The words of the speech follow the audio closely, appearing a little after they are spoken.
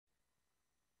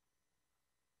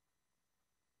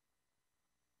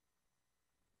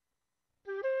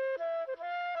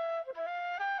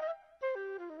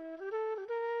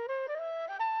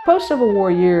Post-Civil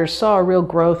War years saw a real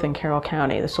growth in Carroll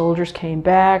County. The soldiers came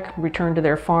back, returned to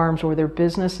their farms or their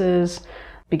businesses,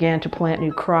 began to plant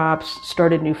new crops,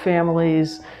 started new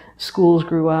families, schools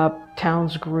grew up,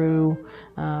 towns grew,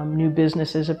 new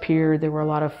businesses appeared. There were a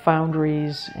lot of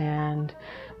foundries and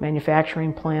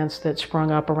manufacturing plants that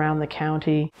sprung up around the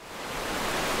county.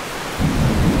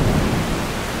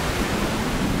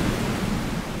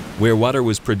 Where water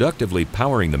was productively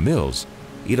powering the mills,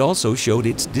 it also showed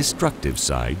its destructive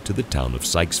side to the town of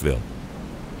Sykesville.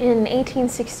 In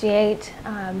 1868,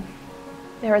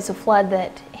 there was a flood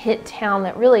that hit town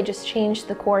that really just changed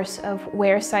the course of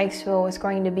where Sykesville was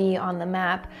going to be on the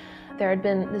map. There had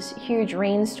been this huge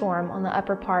rainstorm on the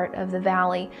upper part of the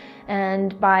valley,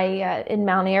 and in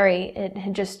Mount Airy, it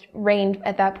had just rained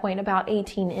at that point about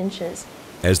 18 inches.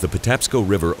 As the Patapsco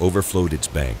River overflowed its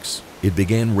banks, it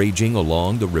began raging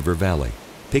along the river valley,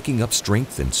 picking up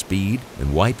strength and speed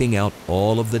and wiping out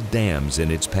all of the dams in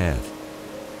its path.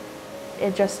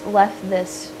 It just left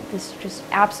this just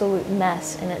absolute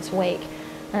mess in its wake.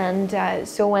 And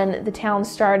so when the town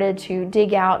started to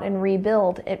dig out and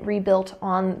rebuild, it rebuilt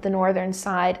on the northern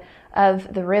side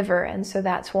of the river. And so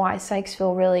that's why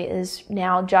Sykesville really is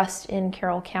now just in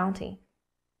Carroll County.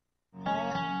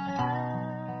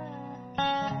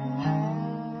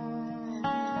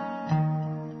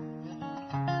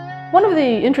 One of the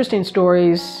interesting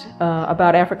stories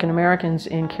about African Americans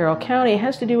in Carroll County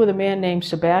has to do with a man named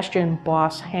Sebastian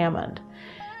Boss Hammond.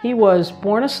 He was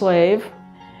born a slave,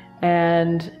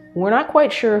 and we're not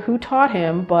quite sure who taught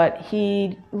him, but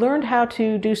he learned how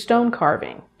to do stone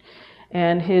carving.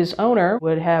 And his owner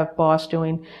would have Boss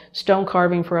doing stone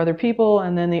carving for other people,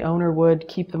 and then the owner would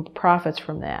keep the profits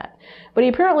from that. But he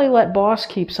apparently let Boss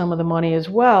keep some of the money as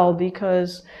well,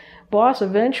 because Boss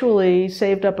eventually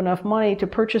saved up enough money to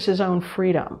purchase his own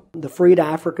freedom. The freed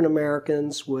African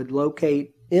Americans would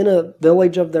locate in a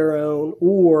village of their own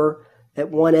or at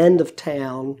one end of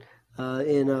town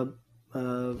in a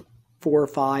 4 or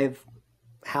 5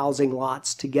 housing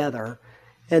lots together.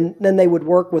 And then they would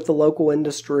work with the local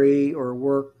industry or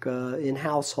work in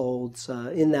households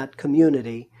in that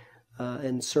community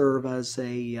and serve as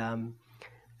a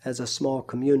small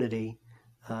community.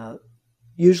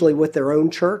 Usually with their own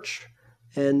church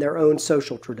and their own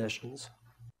social traditions.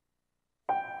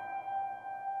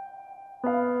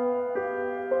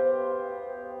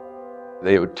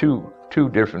 They were two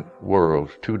different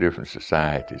worlds, two different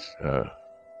societies.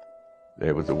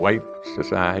 There was the white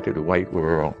society, the white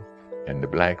world, and the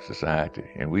black society.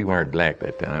 And we weren't black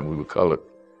that time, we were colored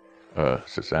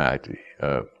society.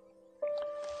 And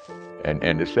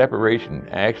the separation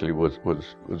actually was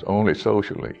only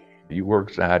socially. You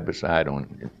worked side by side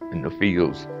in the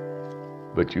fields,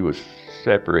 but you were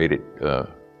separated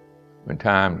when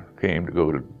time came to go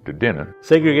to dinner.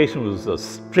 Segregation was a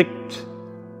strict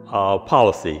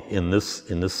policy in this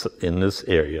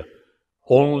area.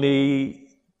 Only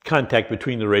contact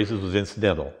between the races was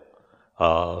incidental.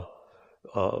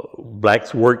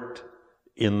 Blacks worked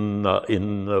in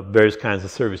various kinds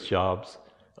of service jobs.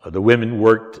 The women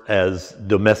worked as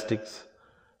domestics.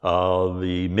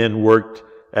 The men worked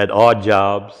at odd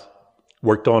jobs,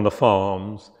 worked on the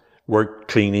farms, worked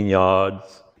cleaning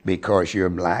yards. Because you're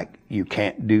black, you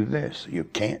can't do this, you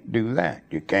can't do that,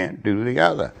 you can't do the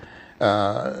other.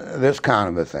 This kind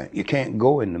of a thing. You can't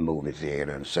go in the movie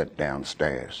theater and sit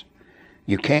downstairs.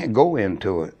 You can't go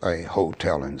into a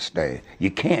hotel and stay.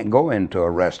 You can't go into a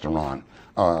restaurant,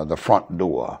 the front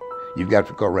door. You've got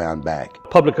to go around back.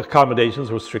 Public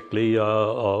accommodations were strictly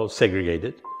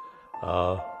segregated.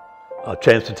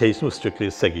 Transportation was strictly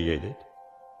segregated.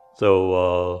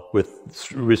 So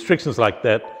with restrictions like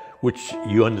that, which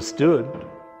you understood,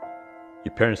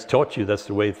 your parents taught you that's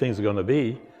the way things are going to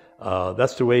be,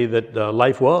 that's the way that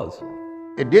life was.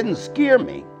 It didn't scare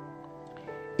me.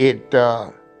 It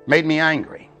made me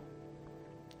angry.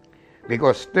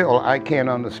 Because still I can't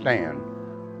understand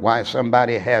why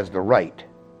somebody has the right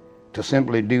to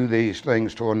simply do these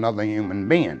things to another human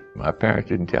being. My parents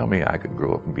didn't tell me I could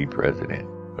grow up and be president.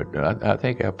 But I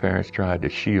think our parents tried to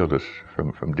shield us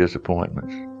from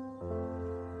disappointments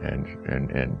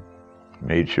and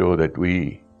made sure that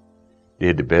we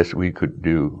did the best we could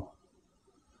do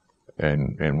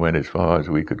and went as far as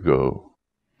we could go.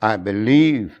 I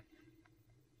believe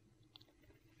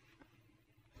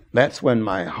that's when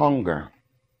my hunger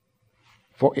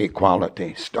for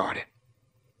equality started.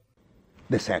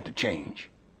 This had to change.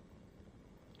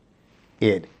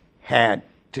 It had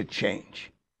to change.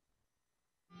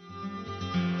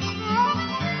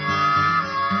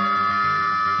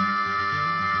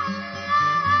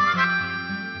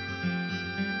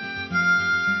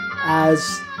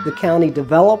 As the county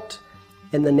developed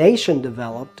and the nation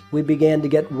developed, we began to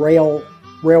get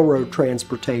railroad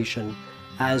transportation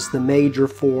as the major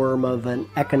form of an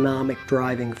economic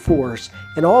driving force.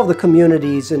 And all of the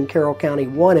communities in Carroll County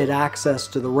wanted access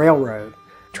to the railroad.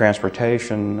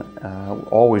 Transportation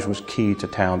always was key to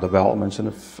town developments, and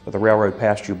if the railroad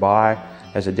passed you by,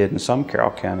 as it did in some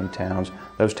Carroll County towns,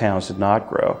 those towns did not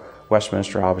grow.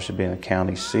 Westminster, obviously being a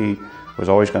county seat, was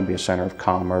always going to be a center of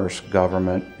commerce,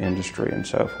 government, industry, and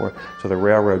so forth. So the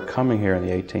railroad coming here in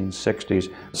the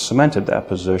 1860s cemented that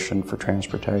position for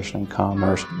transportation and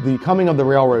commerce. The coming of the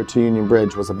railroad to Union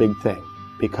Bridge was a big thing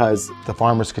because the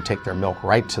farmers could take their milk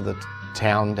right to the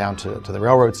town, down to the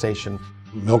railroad station.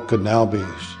 Milk could now be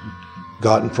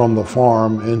gotten from the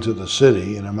farm into the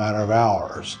city in a matter of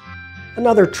hours.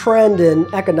 Another trend in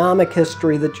economic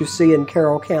history that you see in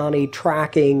Carroll County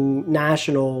tracking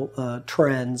national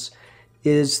trends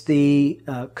is the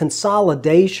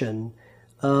consolidation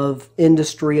of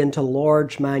industry into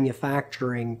large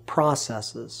manufacturing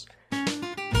processes.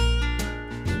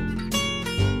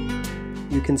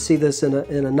 You can see this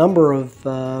in a number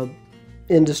of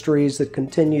industries that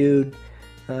continued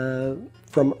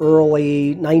from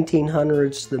early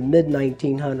 1900s to the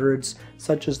mid-1900s,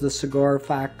 such as the cigar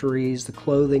factories, the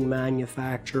clothing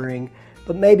manufacturing,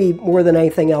 but maybe more than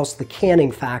anything else, the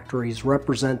canning factories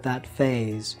represent that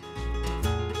phase.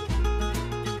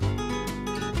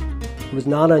 It was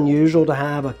not unusual to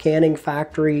have a canning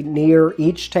factory near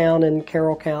each town in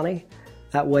Carroll County.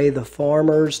 That way the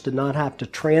farmers did not have to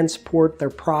transport their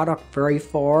product very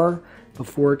far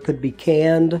before it could be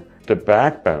canned. The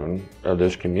backbone of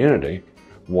this community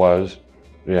was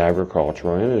the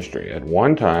agricultural industry. At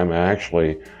one time,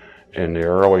 actually, in the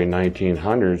early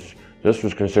 1900s, this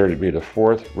was considered to be the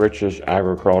fourth richest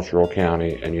agricultural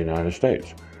county in the United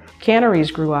States.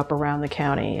 Canneries grew up around the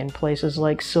county in places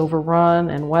like Silver Run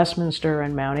and Westminster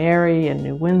and Mount Airy and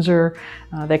New Windsor.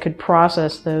 They could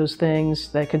process those things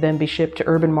that could then be shipped to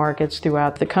urban markets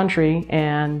throughout the country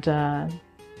and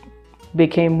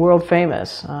became world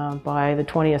famous. By the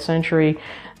 20th century,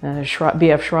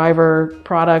 B.F. Shriver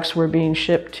products were being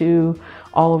shipped to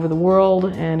all over the world,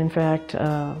 and in fact,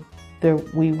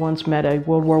 we once met a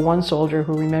World War I soldier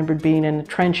who remembered being in a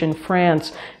trench in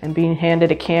France and being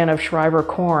handed a can of Shriver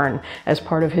corn as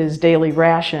part of his daily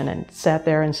ration and sat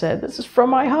there and said, "This is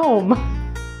from my home."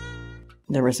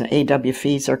 There was an A.W.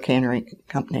 Feeser cannery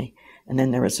company, and then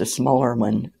there was a smaller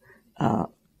one,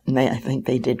 and I think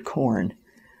they did corn.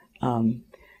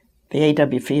 The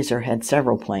A.W. Feeser had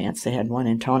several plants. They had one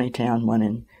in Tawnytown, one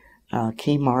in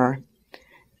Kemar,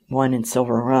 one in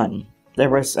Silver Run. There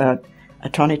was a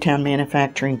Tawnytown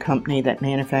manufacturing company that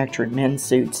manufactured men's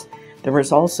suits. There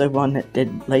was also one that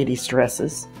did ladies'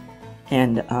 dresses,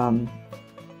 and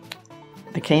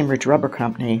the Cambridge Rubber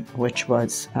Company, which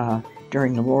was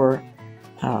during the war,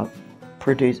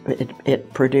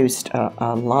 produced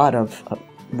a lot of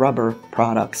rubber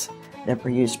products that were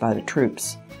used by the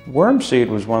troops. Worm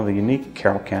seed was one of the unique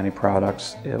Carroll County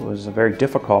products. It was a very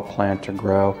difficult plant to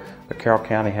grow, but Carroll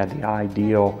County had the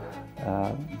ideal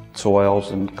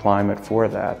soils and climate for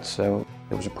that. So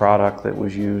it was a product that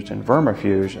was used in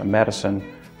vermifuge, a medicine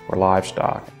for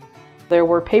livestock. There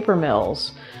were paper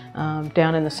mills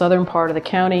down in the southern part of the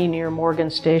county near Morgan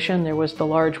Station. There was the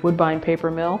large Woodbine paper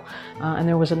mill, and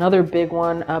there was another big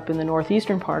one up in the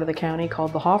northeastern part of the county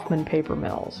called the Hoffman paper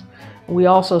mills. We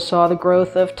also saw the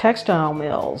growth of textile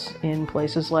mills in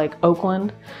places like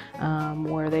Oakland,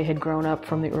 where they had grown up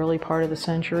from the early part of the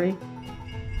century.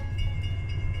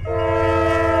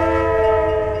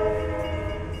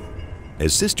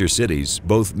 As sister cities,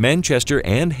 both Manchester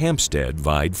and Hampstead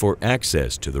vied for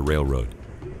access to the railroad.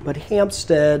 But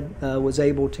Hampstead was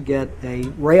able to get a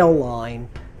rail line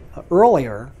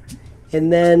earlier,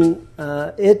 and then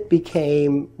it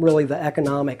became really the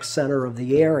economic center of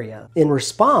the area. In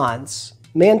response,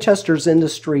 Manchester's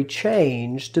industry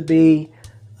changed to be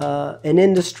an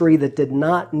industry that did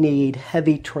not need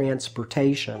heavy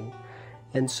transportation.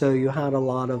 And so you had a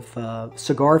lot of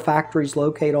cigar factories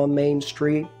located on Main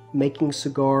Street. Making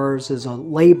cigars is a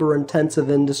labor-intensive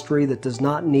industry that does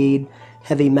not need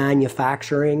heavy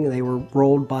manufacturing. They were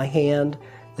rolled by hand.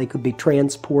 They could be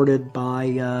transported by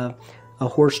a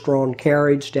horse-drawn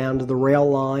carriage down to the rail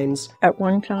lines. At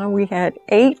one time we had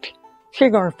 8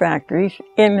 cigar factories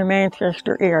in the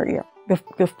Manchester area.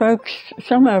 The folks,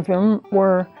 some of them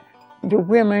were the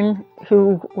women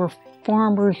who were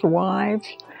farmers' wives,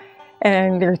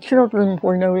 and their children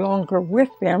were no longer with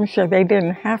them, so they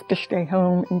didn't have to stay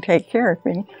home and take care of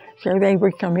me. So they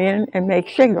would come in and make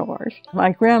cigars.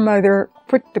 My grandmother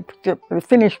put the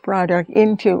finished product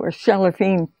into a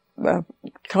cellophane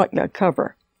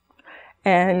cover.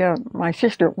 And my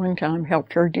sister at one time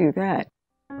helped her do that.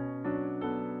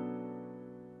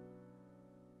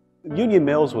 Union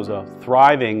Mills was a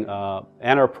thriving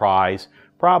enterprise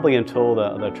probably until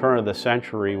the turn of the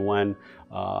century, when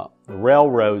the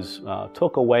railroads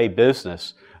took away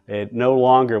business. It no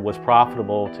longer was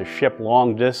profitable to ship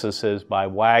long distances by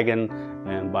wagon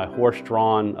and by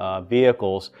horse-drawn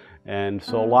vehicles. And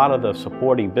so a lot of the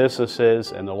supporting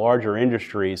businesses and the larger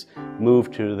industries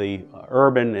moved to the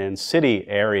urban and city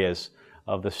areas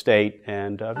of the state.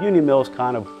 And Union Mills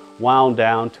kind of wound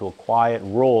down to a quiet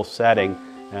rural setting,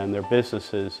 and their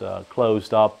businesses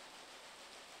closed up.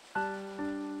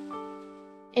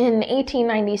 In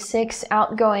 1896,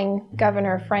 outgoing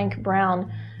Governor Frank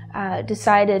Brown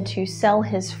decided to sell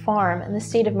his farm, and the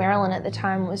state of Maryland at the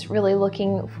time was really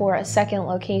looking for a second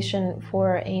location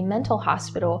for a mental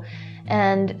hospital,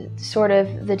 and sort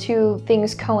of the two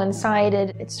things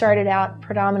coincided. It started out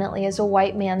predominantly as a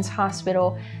white man's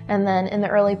hospital, and then in the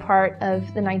early part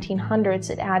of the 1900s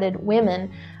it added women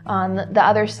on the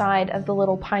other side of the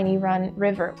Little Piney Run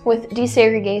River. With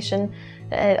desegregation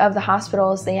of the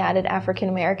hospitals, they added African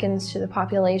Americans to the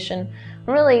population.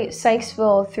 Really,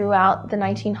 Sykesville throughout the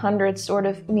 1900s sort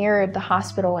of mirrored the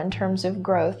hospital in terms of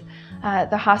growth.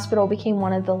 The hospital became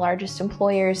one of the largest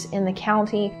employers in the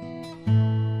county.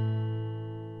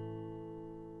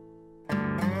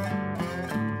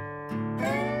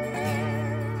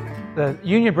 The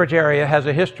Union Bridge area has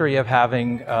a history of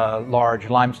having large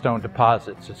limestone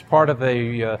deposits. It's part of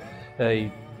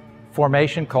a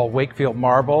formation called Wakefield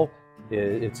Marble.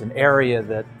 It's an area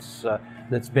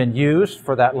that's been used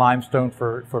for that limestone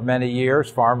for many years.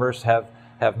 Farmers have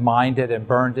mined it and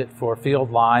burned it for field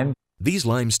lime. These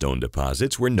limestone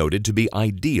deposits were noted to be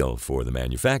ideal for the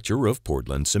manufacture of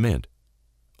Portland cement.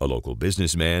 A local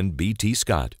businessman, B.T.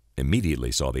 Scott,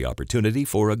 immediately saw the opportunity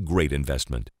for a great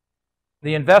investment.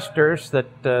 The investors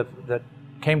that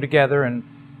came together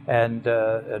and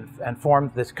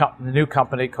formed this new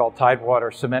company called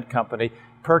Tidewater Cement Company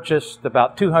purchased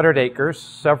about 200 acres,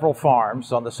 several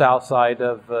farms on the south side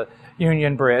of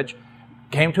Union Bridge,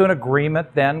 came to an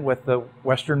agreement then with the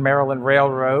Western Maryland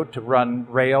Railroad to run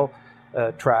rail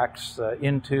tracks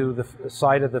into the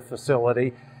site of the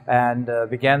facility, and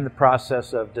began the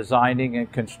process of designing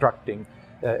and constructing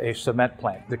a cement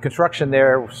plant. The construction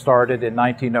there started in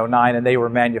 1909, and they were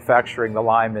manufacturing the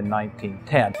lime in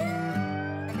 1910.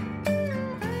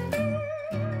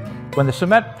 When the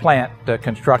cement plant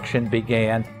construction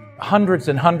began, hundreds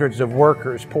and hundreds of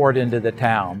workers poured into the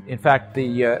town. In fact,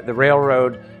 the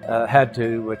railroad had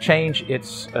to change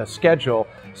its schedule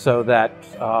so that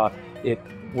it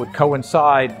would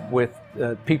coincide with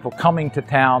people coming to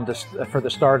town for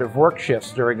the start of work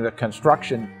shifts during the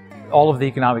construction. All of the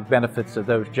economic benefits of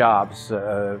those jobs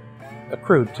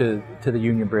accrued to the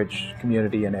Union Bridge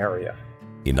community and area.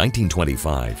 In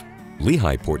 1925,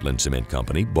 Lehigh Portland Cement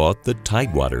Company bought the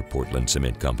Tidewater Portland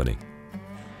Cement Company.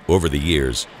 Over the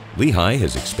years, Lehigh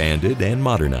has expanded and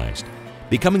modernized,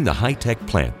 becoming the high-tech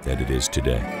plant that it is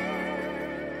today.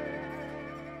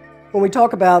 When we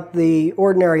talk about the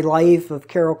ordinary life of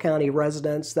Carroll County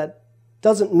residents, that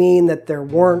doesn't mean that there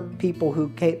weren't people who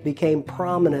became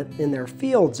prominent in their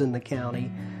fields in the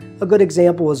county. A good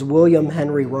example is William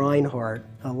Henry Reinhardt,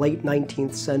 a late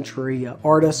 19th century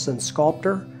artist and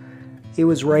sculptor. He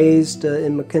was raised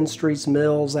in McKinstry's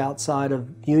Mills outside of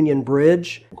Union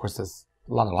Bridge. Of course, there's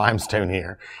a lot of limestone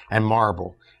here and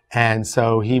marble. And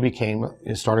so he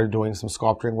started doing some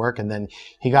sculpturing work, and then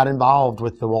he got involved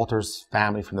with the Walters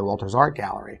family from the Walters Art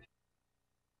Gallery.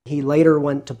 He later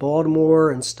went to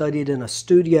Baltimore and studied in a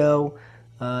studio,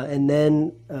 and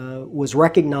then was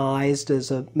recognized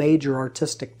as a major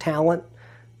artistic talent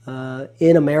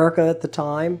in America at the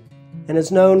time, and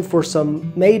is known for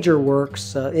some major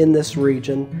works in this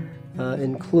region,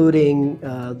 including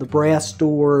the brass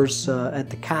doors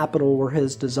at the Capitol were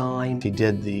his design. He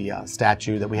did the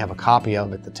statue that we have a copy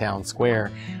of at the town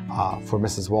square for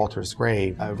Mrs. Walters'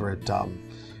 grave over at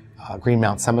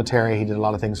Greenmount Cemetery. He did a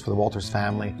lot of things for the Walters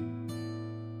family.